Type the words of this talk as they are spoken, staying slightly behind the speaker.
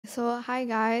So hi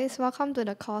guys, welcome to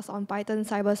the course on Python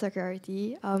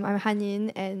Cybersecurity. I'm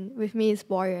Hanin and with me is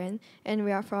Boyan and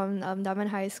we are from Dunman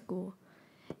High School.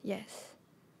 Yes.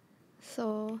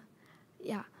 So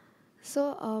yeah.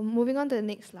 So moving on to the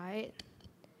next slide.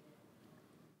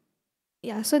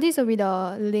 Yeah, so this will be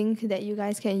the link that you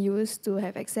guys can use to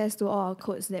have access to all our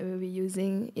codes that we'll be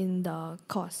using in the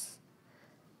course.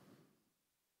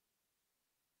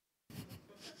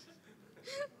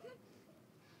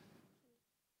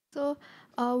 So,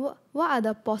 what are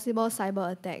the possible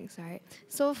cyber attacks, right?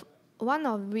 So, one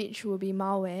of which will be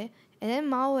malware, and then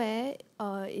malware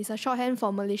is a shorthand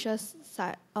for malicious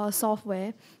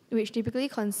software, which typically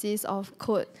consists of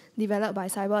code developed by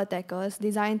cyber attackers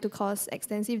designed to cause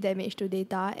extensive damage to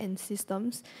data and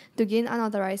systems to gain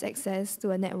unauthorized access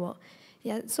to a network.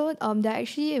 Yeah, so there are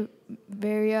actually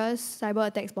various cyber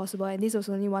attacks possible, and this was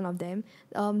only one of them.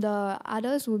 The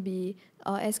others would be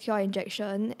SQL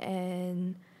injection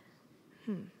and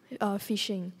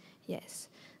phishing, yes.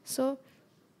 So,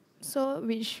 so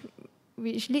which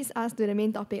leads us to the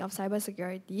main topic of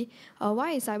cybersecurity.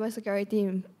 Why is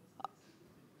cybersecurity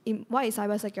what is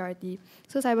cybersecurity?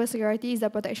 So cybersecurity is the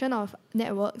protection of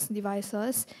networks,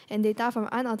 devices, and data from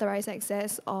unauthorized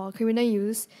access or criminal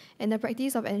use, and the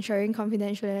practice of ensuring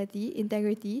confidentiality,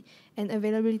 integrity, and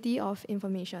availability of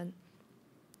information.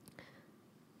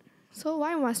 So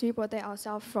why must we protect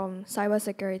ourselves from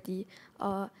cybersecurity?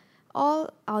 All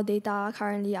our data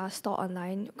currently are stored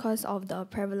online because of the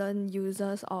prevalent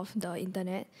users of the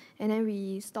internet, and then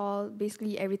we store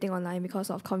basically everything online because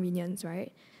of convenience,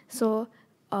 right? So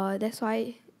that's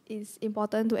why it's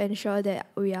important to ensure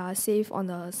that we are safe on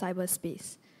the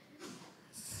cyberspace.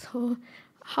 So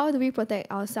how do we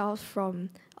protect ourselves from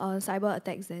cyber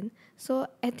attacks then? So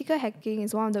ethical hacking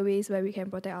is one of the ways where we can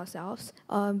protect ourselves.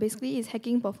 Basically, it's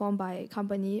hacking performed by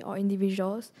company or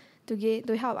individuals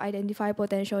to help identify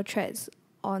potential threats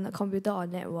on a computer or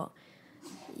network.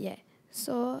 Yeah.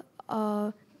 So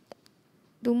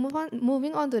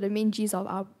moving on to the main gist of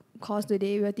our course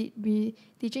today, we'll be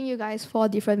teaching you guys 4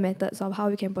 different methods of how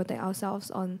we can protect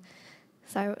ourselves on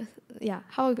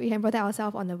how we can protect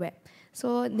ourselves on the web.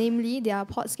 So namely, there are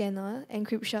port scanner,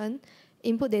 encryption,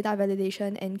 input data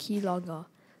validation, and keylogger.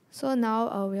 So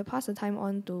now we'll pass the time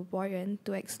on to Boyan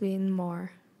to explain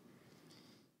more.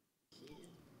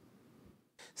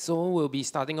 So we'll be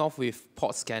starting off with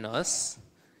port scanners.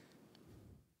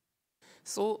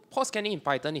 So port scanning in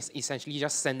Python is essentially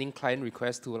just sending client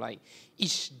requests to like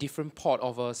each different port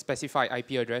of a specified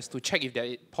IP address to check if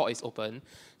that port is open.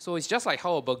 So it's just like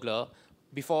how a burglar,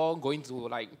 before going to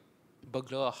like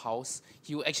burglar a house,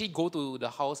 he will actually go to the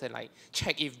house and like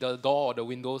check if the door or the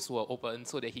windows were open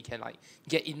so that he can like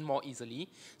get in more easily.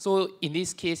 So in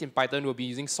this case in Python, we'll be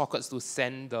using sockets to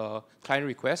send the client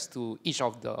request to each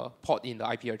of the port in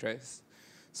the IP address.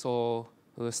 So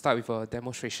we'll start with a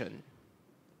demonstration.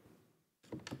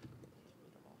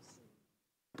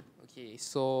 Okay,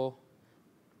 so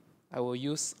I will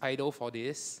use idle for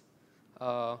this.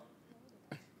 Show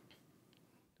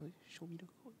me the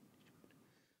code.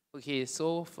 Okay,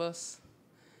 so first,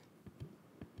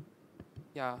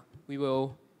 yeah, we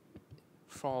will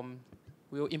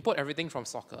import everything from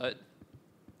socket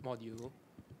module.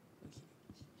 Okay.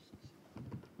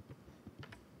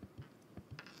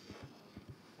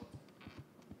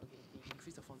 Okay,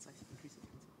 increase the font size. Increase the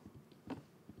font size.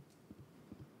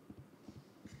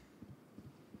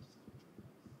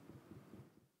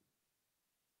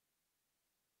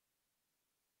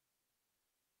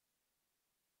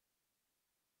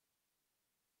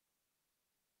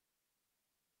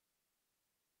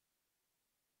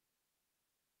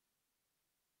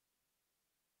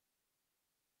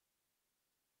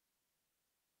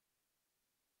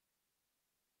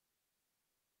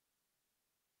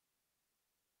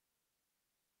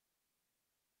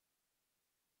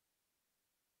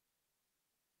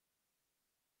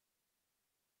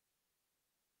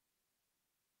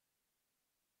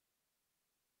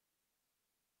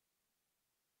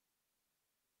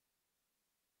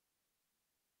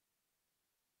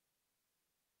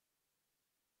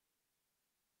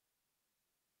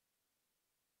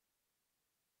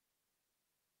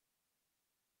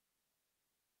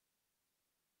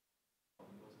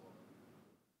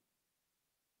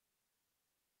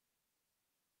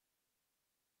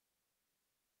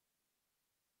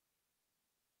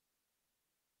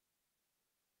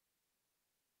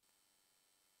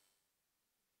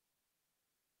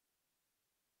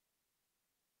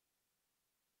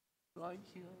 Right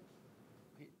here.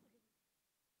 Wait.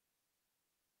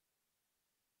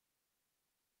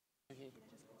 Okay.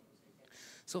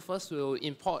 So first we'll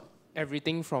import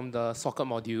everything from the socket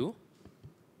module.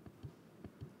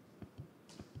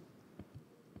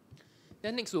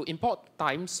 Then next we'll import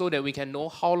time so that we can know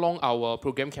how long our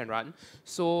program can run.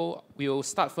 So we'll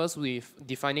start first with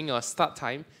defining a start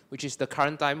time, which is the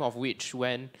current time of which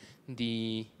when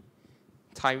the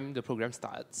program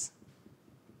starts.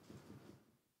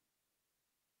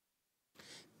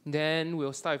 Then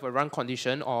we'll start with a run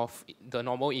condition of the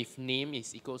normal if name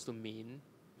is equals to main.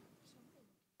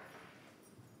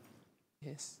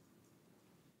 Yes.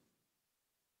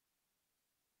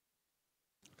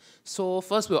 So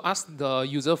first we'll ask the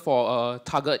user for a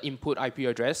target input IP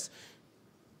address.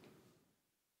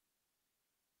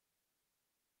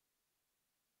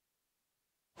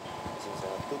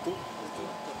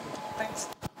 Thanks.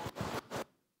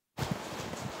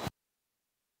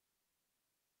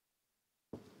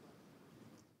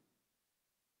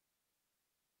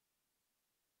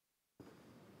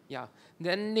 Yeah.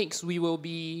 Then next we will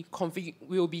be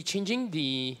changing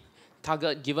the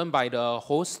target given by the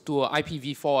host to an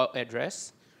IPv4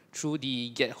 address through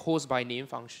the get host by name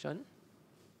function.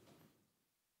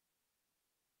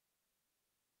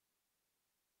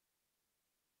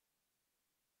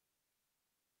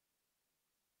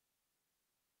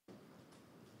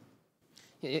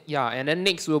 Yeah, and then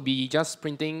next we'll be just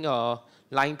printing a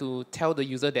line to tell the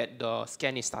user that the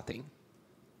scan is starting.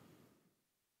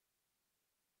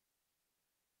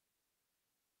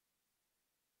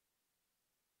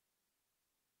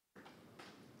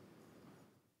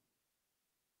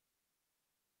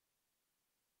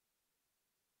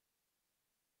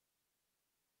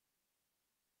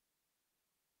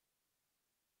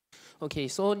 Okay,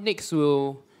 so next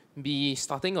we'll be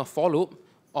starting a for loop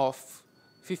of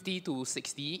 50 to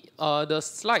 60. The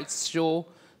slides show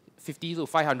 50 to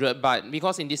 500, but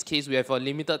because in this case we have a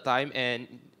limited time and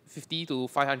 50 to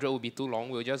 500 will be too long,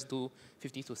 we'll just do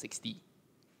 50 to 60.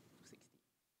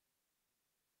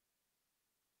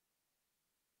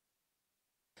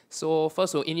 So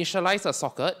first we'll initialize a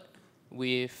socket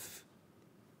with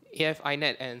AF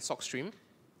inet and sockstream.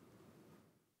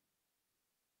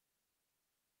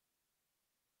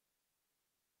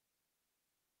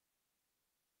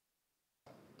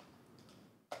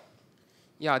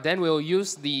 Yeah, then we'll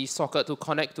use the socket to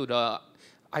connect to the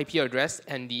IP address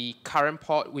and the current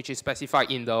port which is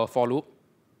specified in the for loop.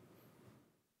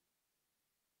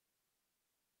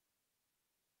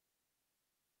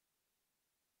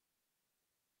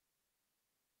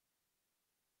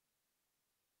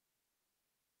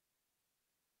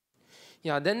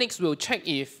 Yeah, then next we'll check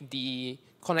if the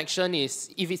connection is,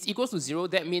 if it's equals to 0,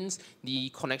 that means the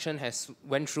connection has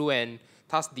went through and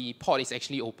thus the port is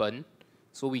actually open.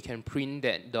 So we can print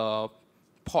that the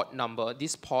port number,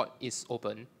 this port is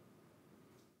open.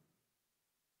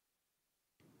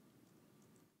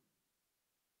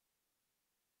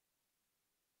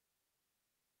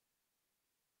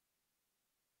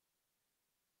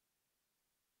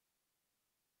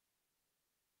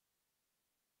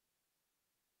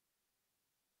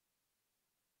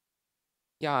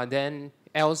 Yeah, then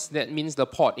else that means the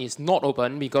port is not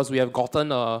open because we have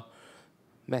gotten a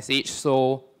message,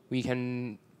 so we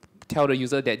can tell the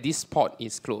user that this port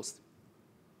is closed.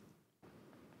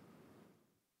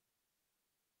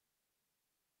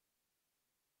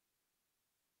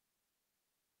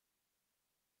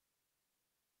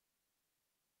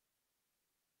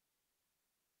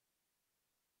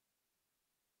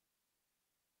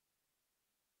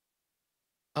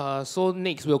 So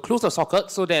next we'll close the socket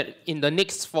so that in the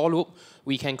next for loop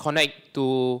we can connect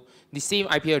to the same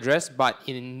IP address but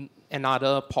in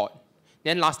another port.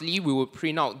 Then lastly, we will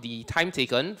print out the time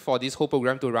taken for this whole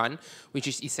program to run, which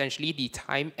is essentially the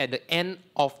time at the end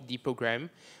of the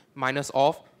program minus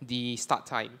off the start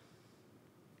time.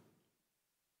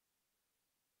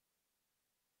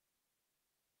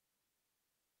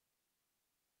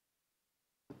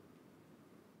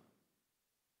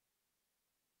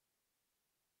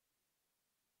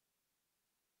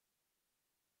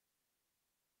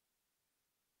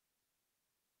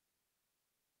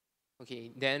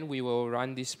 Okay, then we will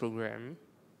run this program.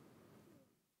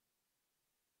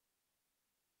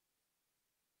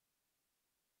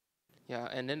 Yeah,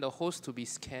 and then the host to be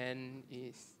scanned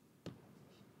is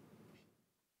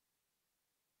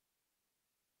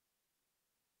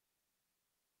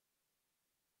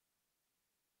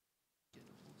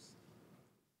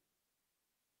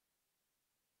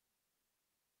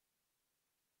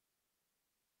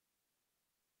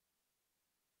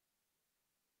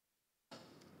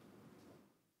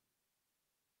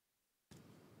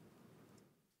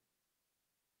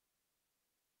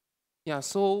yeah,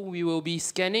 so we will be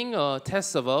scanning a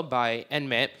test server by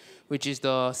nmap, which is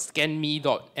the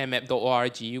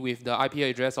scanme.nmap.org with the IP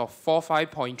address of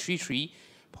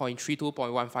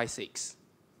 45.33.32.156.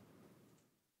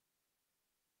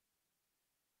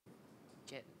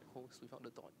 host without the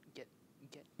dot. Get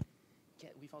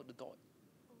without the dot.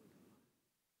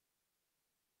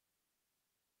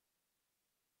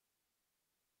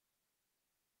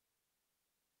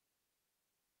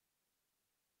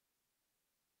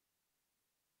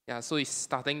 Yeah, so it's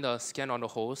starting the scan on the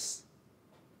host.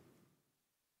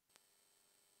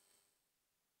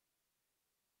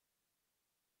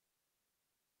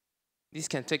 This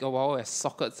can take a while as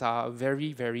sockets are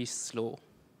very, very slow.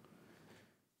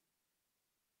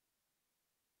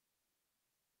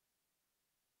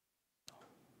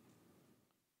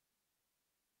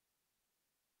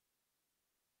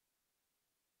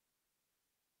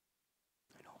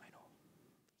 I know.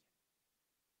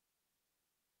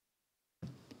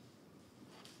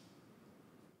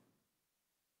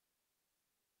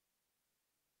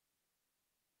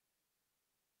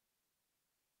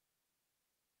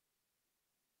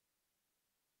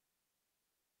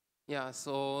 Yeah,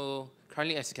 so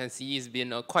currently, as you can see, it's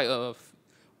been quite a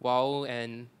while,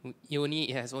 and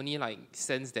it has only like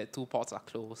sensed that 2 ports are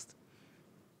closed.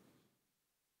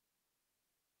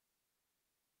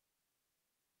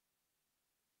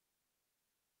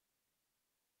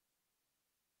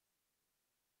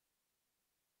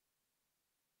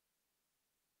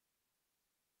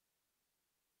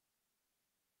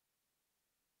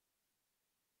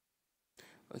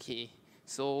 Okay,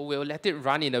 so we'll let it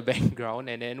run in the background,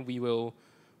 and then we will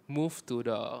move to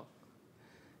the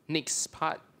next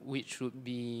part, which would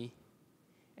be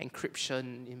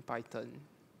encryption in Python.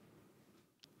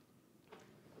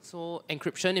 So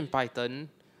encryption in Python,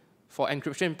 for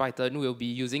encryption in Python, we'll be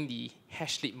using the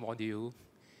hashlib module,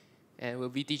 and we'll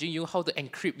be teaching you how to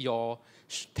encrypt your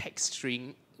text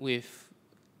string with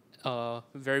a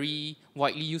very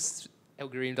widely used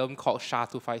algorithm called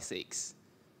SHA-256.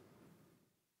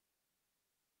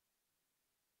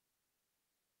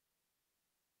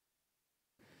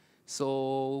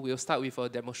 So we'll start with a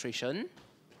demonstration.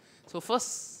 So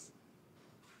first,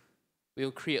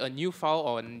 we'll create a new file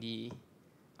on the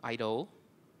idle.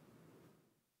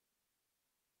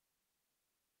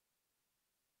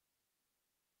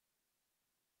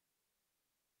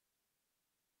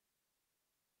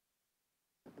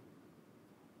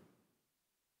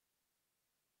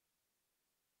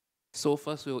 So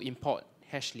first we'll import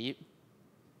hashlib.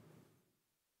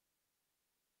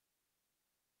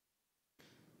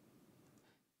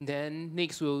 Then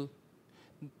next we'll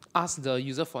ask the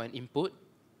user for an input.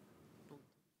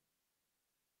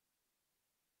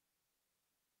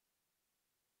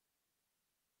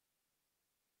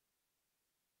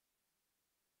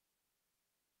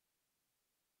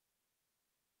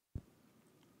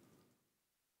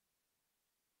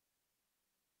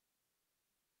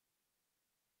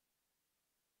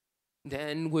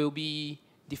 Then we'll be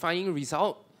defining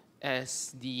result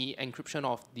as the encryption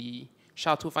of the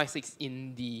SHA-256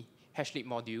 in the hashlib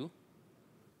module.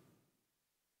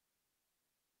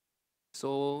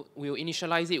 So we'll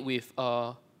initialize it with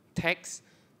a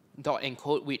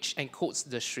text.encode, which encodes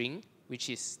the string, which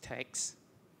is text.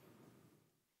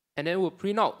 And then we'll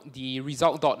print out the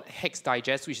result.hex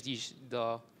digest, which is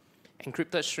the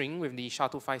encrypted string with the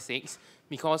SHA-256,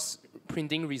 because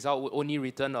printing result will only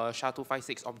return a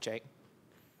SHA-256 object.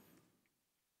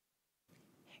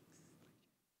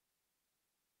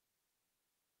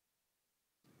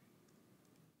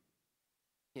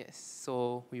 Yes,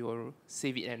 so we will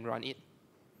save it and run it.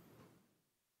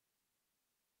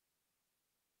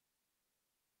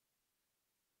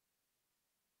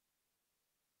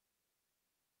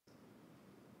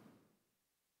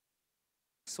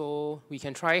 So we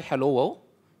can try hello world.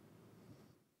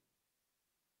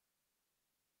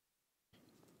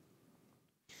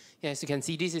 Yes, you can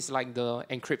see this is like the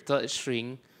encrypted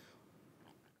string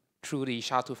through the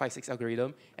SHA-256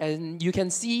 algorithm. And you can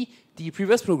see the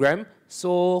previous program.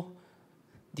 So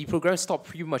the program stopped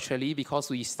prematurely because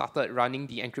we started running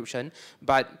the encryption,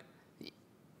 but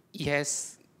it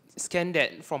has scanned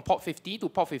that from port 50 to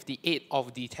port 58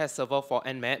 of the test server for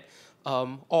Nmap,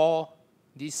 all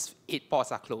these 8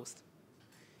 ports are closed.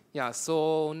 Yeah,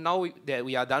 so now that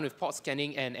we are done with port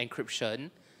scanning and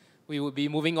encryption, we will be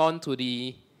moving on to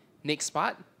the next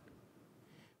part,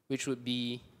 which would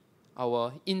be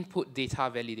our input data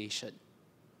validation.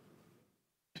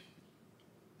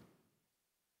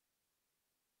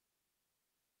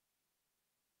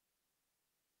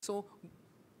 So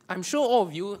I'm sure all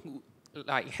of you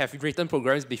have written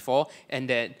programs before, and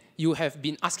that you have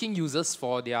been asking users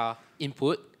for their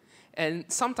input. And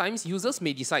sometimes users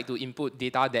may decide to input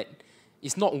data that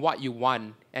is not what you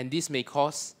want, and this may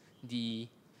cause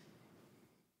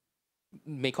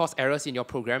errors in your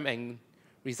program and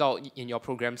result in your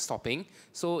program stopping.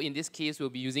 So in this case, we'll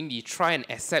be using the try and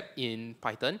accept in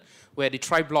Python, where the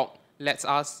try block lets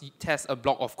us test a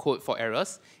block of code for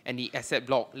errors, and the accept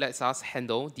block lets us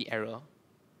handle the error.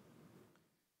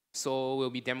 So we'll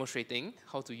be demonstrating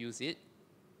how to use it.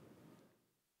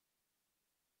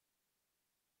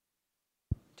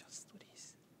 Just do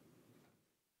this.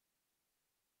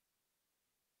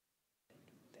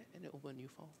 And then open a new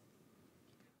file.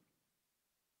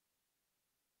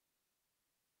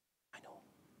 I know.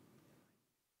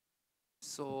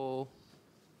 So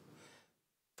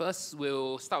first,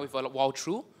 we'll start with a while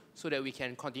true, so that we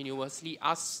can continuously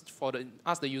ask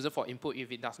the user for input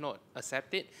if it does not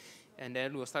accept it. And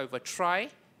then we'll start with a try,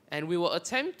 and we will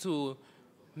attempt to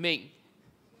make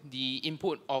the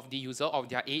input of the user of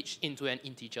their age into an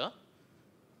integer.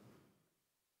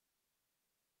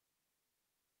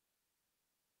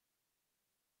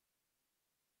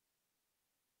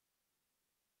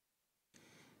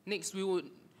 Next, we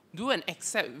would do an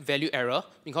accept value error,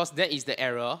 because that is the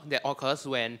error that occurs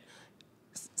when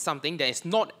something that is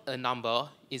not a number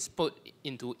is put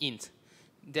into int.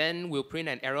 Then we'll print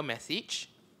an error message.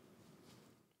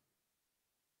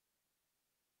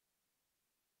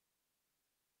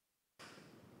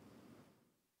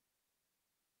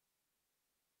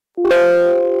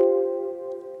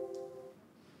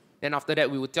 Then after that,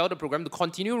 we will tell the program to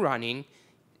continue running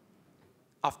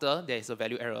after there is a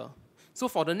value error. So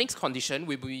for the next condition,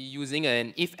 we'll be using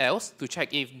an if-else to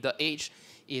check if the age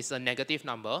is a negative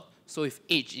number. So if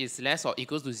age is less or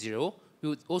equals to 0, we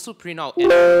would also print out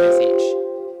an error message.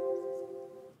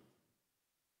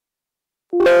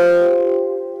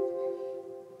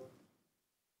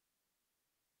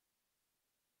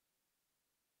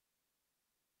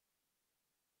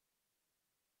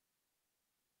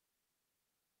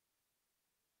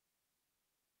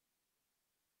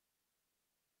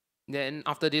 Then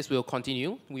after this, we'll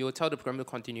continue. We will tell the program to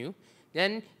continue.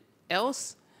 Then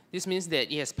else, this means that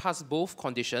it has passed both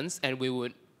conditions, and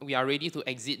we are ready to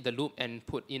exit the loop and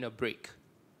put in a break.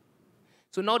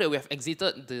 So now that we have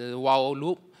exited the while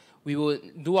loop, we will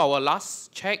do our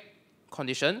last check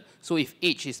condition. So if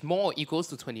age is more or equals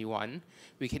to 21,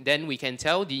 we can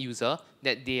tell the user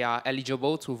that they are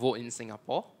eligible to vote in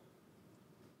Singapore.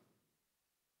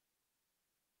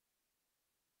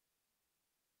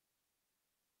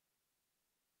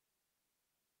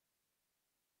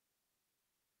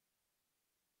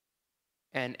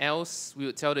 And else, we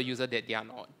would tell the user that they are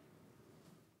not.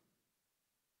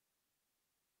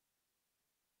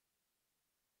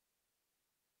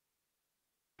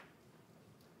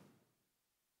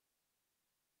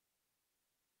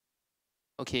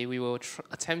 Okay, we will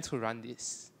attempt to run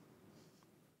this.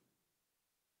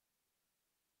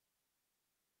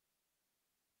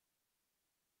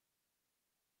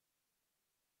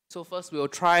 So first, we will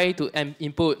try to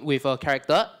input with a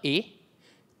character A.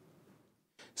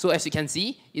 So as you can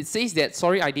see, it says that,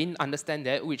 sorry, I didn't understand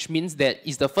that, which means that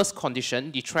it's the first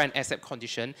condition, the try and accept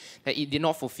condition, that it did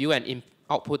not fulfill and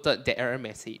outputted the error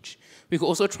message. We could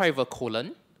also try with a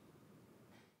colon.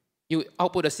 You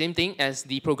output the same thing as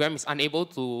the program is unable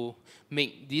to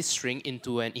make this string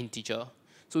into an integer.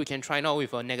 So we can try now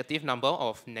with a negative number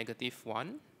of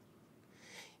 -1.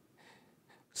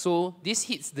 So this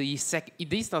hits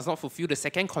this does not fulfill the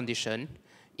second condition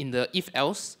in the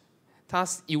if-else.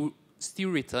 Thus, it will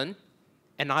still return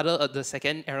the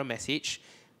second error message.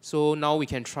 So now we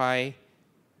can try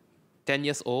 10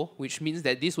 years old, which means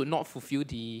that this would not fulfill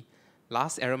the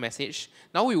last error message.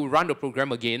 Now we will run the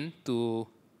program again to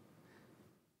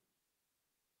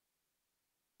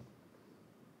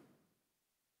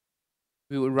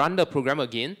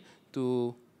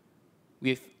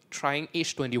with trying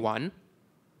age 21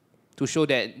 to show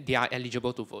that they are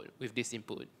eligible to vote with this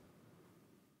input.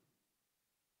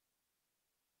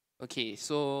 Okay,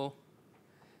 so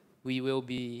we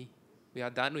are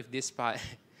done with this part,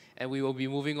 and we will be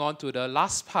moving on to the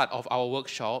last part of our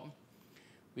workshop,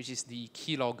 which is the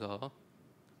keylogger.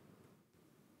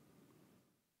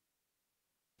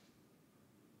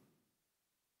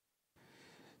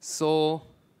 So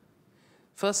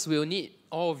first, we'll need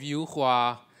all of you who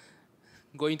are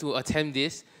going to attempt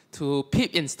this to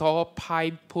pip install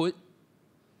pyput.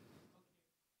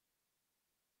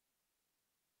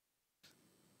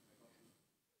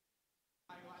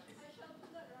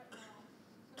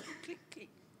 Click.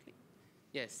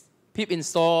 Yes, pip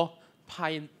install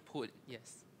pyput,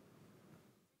 yes.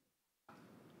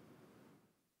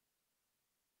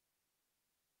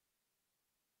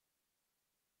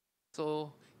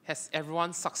 So has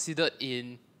everyone succeeded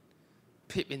in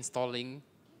pip installing?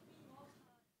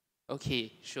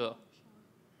 Okay, sure.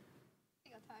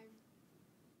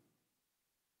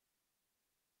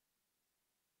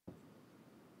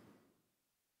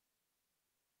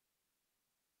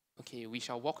 Okay, we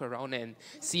shall walk around and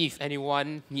see if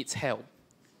anyone needs help.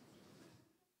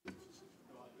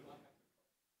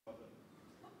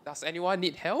 Does anyone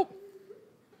need help?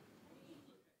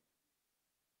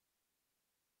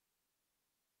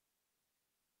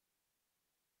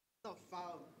 Not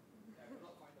found.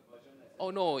 Oh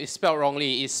no, it's spelled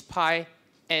wrongly. It's pi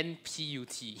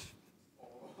NPUT.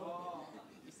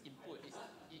 It's input.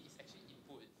 It's actually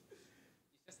input.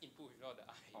 It's just input without the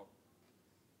I. Oh.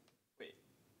 Wait.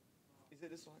 Is it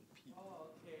this one? P. Oh,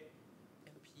 okay.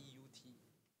 NPUT.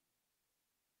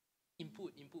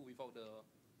 Input without the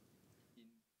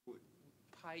Input.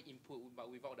 pi input,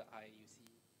 but without the I, you see.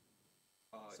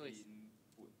 So it's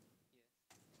Input.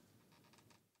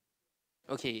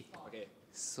 okay. Okay.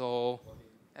 So,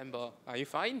 Amber, are you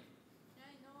fine? Yeah,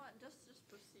 you know what? Just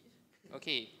proceed.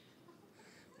 Okay.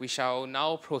 We shall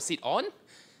now proceed on.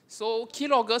 So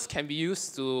keyloggers can be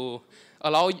used to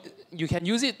allow, you can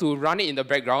use it to run it in the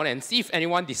background and see if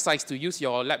anyone decides to use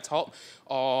your laptop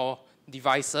or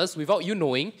devices without you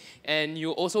knowing. And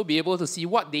you'll also be able to see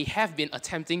what they have been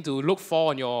attempting to look for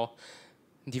on your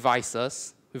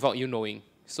devices without you knowing.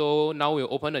 So now we'll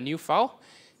open a new file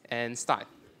and start.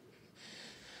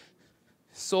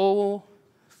 So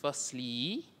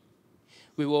firstly,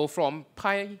 we will from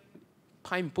pi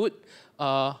input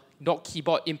dot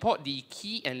keyboard import the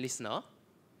key and listener.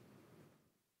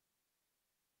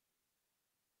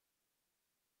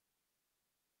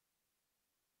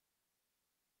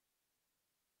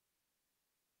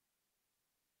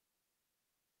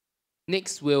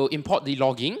 Next, we'll import the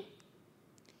logging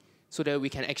so that we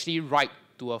can actually write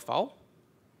to a file.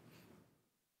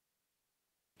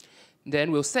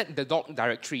 Then we'll set the log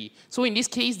directory. So in this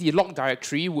case, the log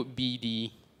directory would be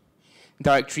the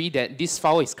directory that this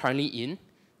file is currently in.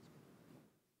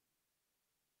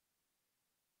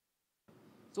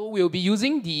 So we'll be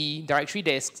using the directory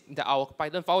that our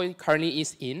Python file currently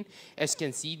is in. As you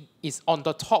can see, it's on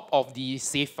the top of the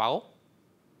save file.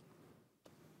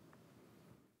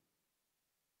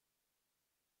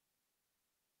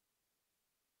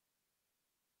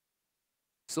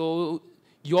 So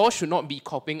you all should not be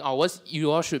copying ours.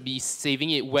 You all should be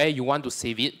saving it where you want to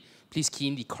save it. Please key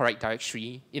in the correct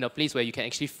directory in a place where you can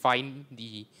actually find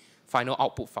the final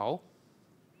output file.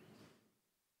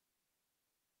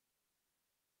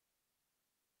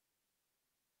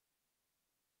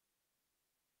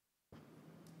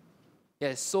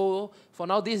 Yes, so for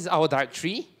now, this is our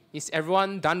directory. Is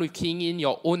everyone done with keying in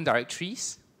your own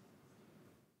directories?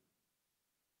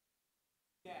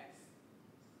 Yes.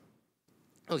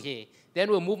 Okay,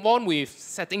 then we'll move on with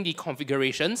setting the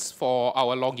configurations for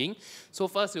our logging. So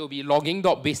first, it will be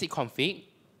logging.basicconfig.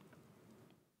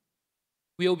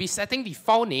 We will be setting the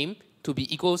file name to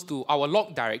be equals to our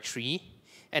log directory,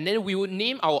 and then we would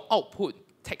name our output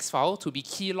text file to be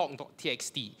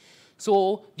keylog.txt.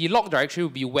 So the log directory will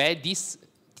be where this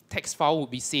text file will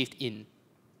be saved in.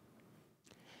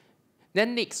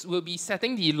 Then next, we'll be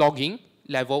setting the logging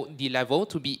level,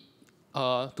 to be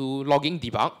to logging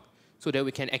debug, so that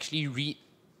we can actually read.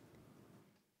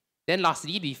 Then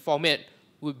lastly, the format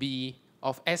would be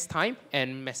of stime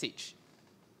and message.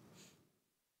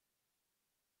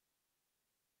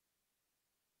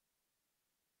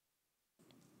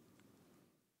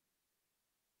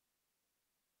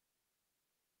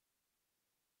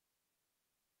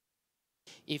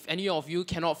 If any of you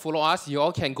cannot follow us, you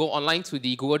all can go online to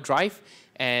the Google Drive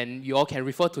and you all can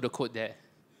refer to the code there.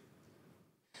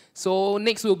 So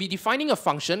next we'll be defining a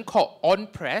function called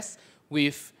onPress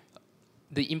with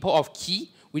the import of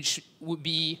key, which would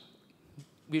be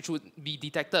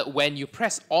detected when you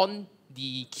press on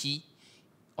the key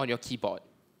on your keyboard.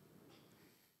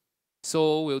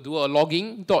 So we'll do a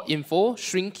logging.info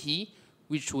string key,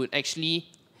 which would actually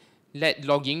let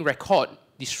logging record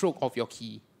the stroke of your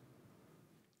key.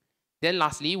 Then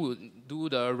lastly, we'll do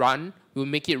the run. We'll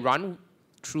make it run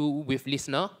through with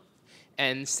listener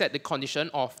and set the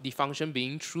condition of the function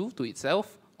being true to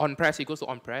itself. OnPress equals to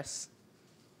OnPress.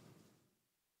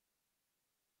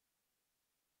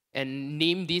 And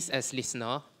name this as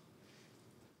listener.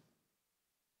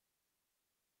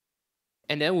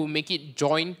 And then we'll make it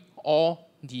join all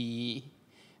the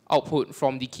output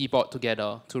from the keyboard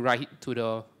together to write to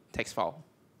the text file.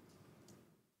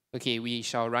 Okay, we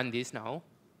shall run this now.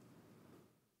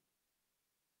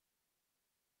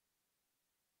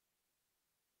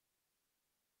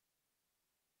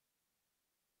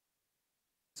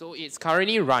 So it's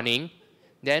currently running.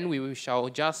 Then we shall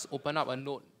just open up a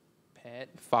notepad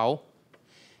file.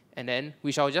 And then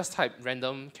we shall just type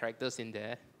random characters in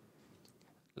there,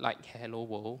 like hello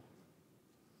world.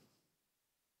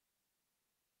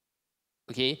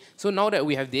 Okay, so now that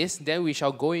we have this, then we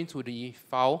shall go into the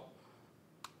file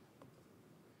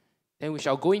Then we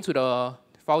shall go into the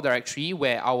file directory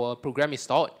where our program is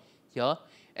stored here.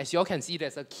 As you all can see,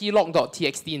 there's a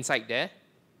keylog.txt inside there.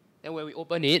 Then when we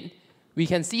open it, we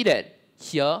can see that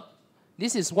here,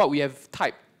 this is what we have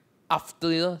typed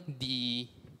after the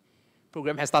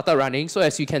program has started running. So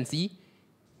as you can see,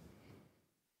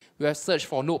 we have searched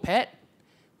for Notepad.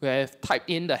 We have typed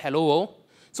in the hello world.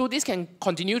 So this can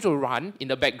continue to run in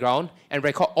the background and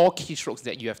record all keystrokes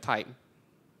that you have typed.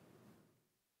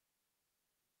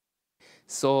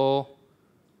 So,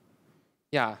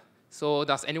 yeah. So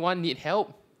does anyone need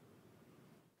help?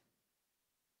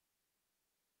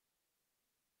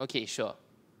 Okay, sure.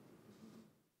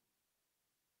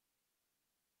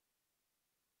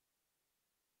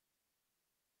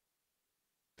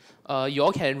 You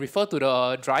all can refer to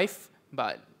the drive,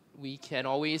 but we can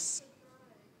always,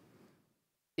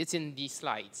 it's in these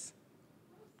slides.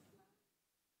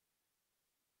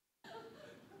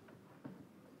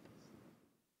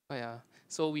 Oh yeah,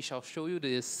 so we shall show you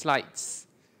the slides.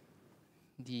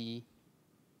 The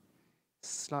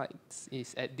slides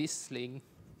is at this link.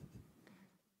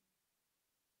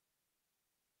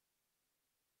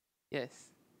 Yes.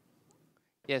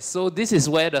 Yes, so this is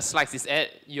where the slides is at.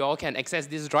 You all can access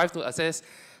this drive to access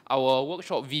our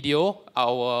workshop video,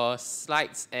 our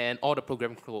slides, and all the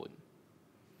program code.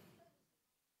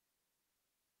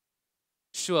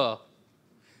 Sure.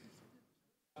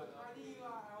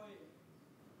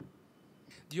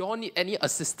 Do you all need any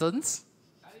assistance?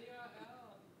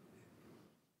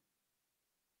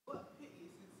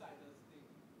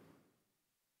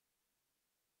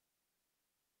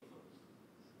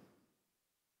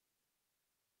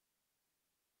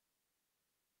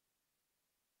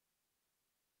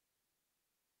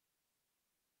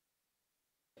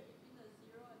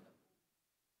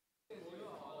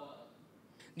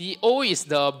 The O is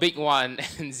the big one,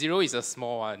 and 0 is a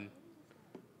small one.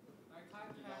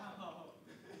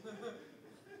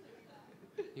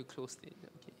 You closed it,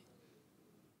 okay.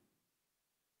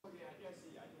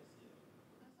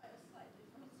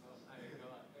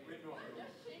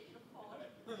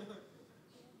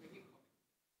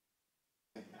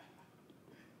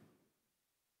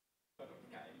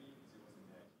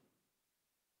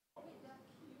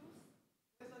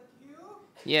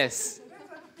 Yes.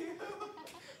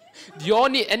 Do you all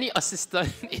need any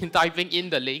assistance in typing in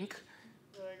the link?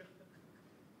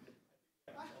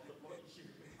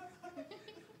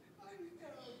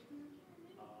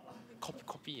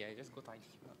 Copy, yeah, just go tiny.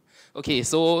 Okay,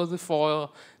 so for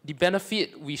the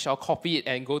benefit, we shall copy it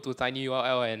and go to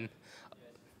tinyurl and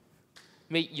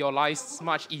make your lives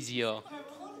much easier.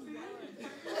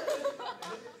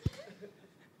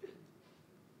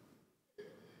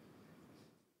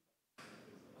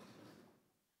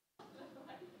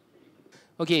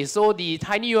 Okay, so the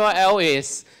tiny URL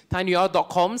is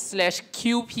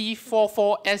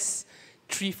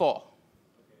tinyurl.com/qp44s34.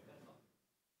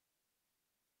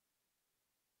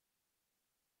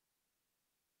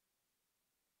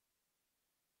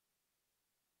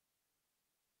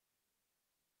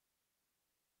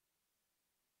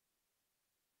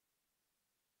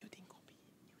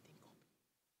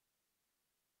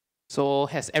 So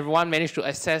has everyone managed to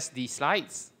access the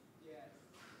slides? Yes.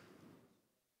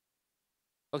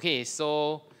 Okay,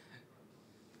 so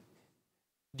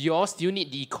do you all still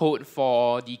need the code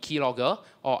for the keylogger,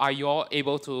 or are you all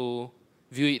able to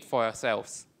view it for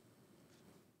yourselves?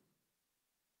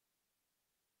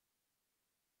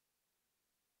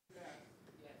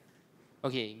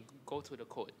 Okay, go to the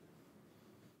code.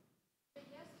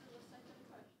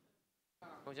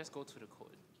 Or just go to the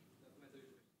code.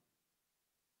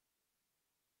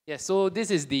 Yeah, so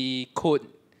this is the code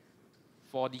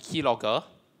for the keylogger.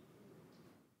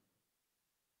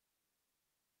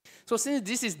 So since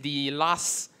this is the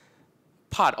last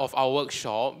part of our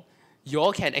workshop, you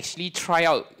all can actually try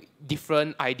out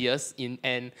different ideas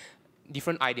and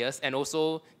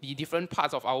also the different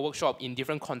parts of our workshop in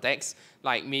different contexts,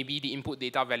 like maybe the input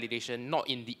data validation, not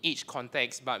in the age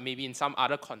context, but maybe in some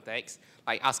other context,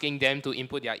 like asking them to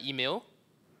input their email.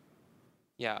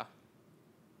 Yeah.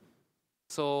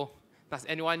 So does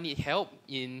anyone need help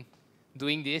in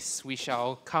doing this? We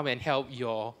shall come and help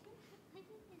your.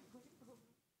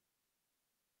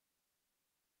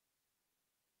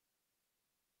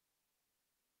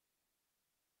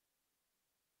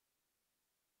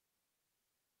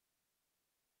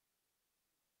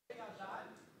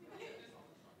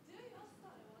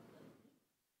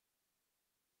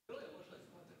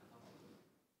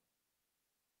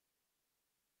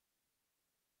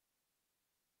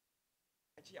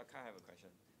 Actually, I kind of have a question.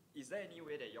 Is there any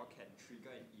way that you can trigger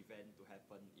an event to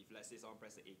happen if, let's say, someone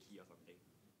presses the A key or something,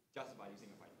 just by using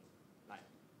a Python? Like,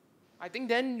 I think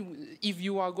then if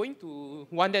you are going to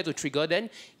want that to trigger, then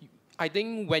I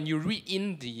think when you read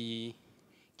in the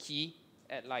key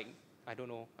at like, I don't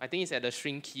know, I think it's at the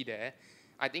string key there,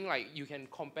 I think like you can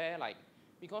compare like,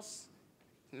 because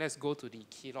let's go to the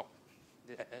keylog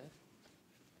there.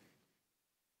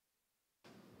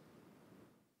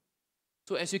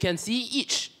 So as you can see,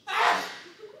 each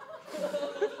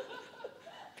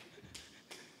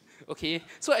okay,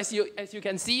 so as you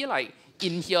can see, like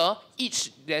in here,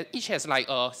 each has like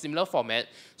a similar format.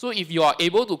 So if you are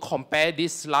able to compare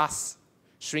this last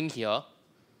string here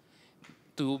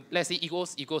to, let's say,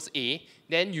 equals A,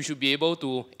 then you should be able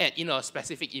to add in a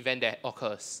specific event that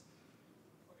occurs.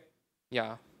 Okay.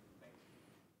 Yeah.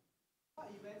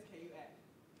 What events can you add?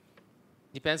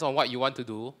 Depends on what you want to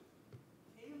do.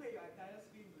 Can you make your entire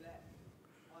screen black?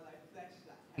 Or like flash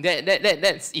like?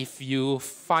 That's if you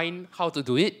find how to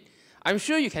do it. I'm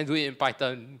sure you can do it in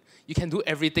Python. You can do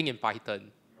everything in Python.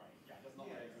 Right. Yeah, that's not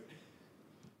very good.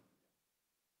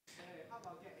 Hey, how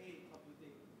about get A in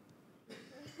computing?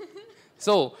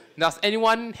 So, does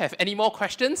anyone have any more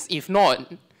questions? If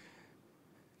not,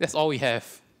 that's all we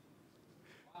have.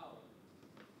 Wow.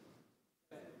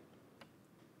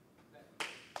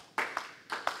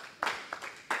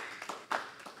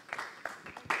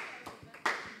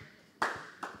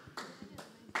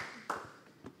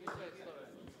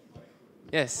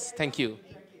 Yes, thank you.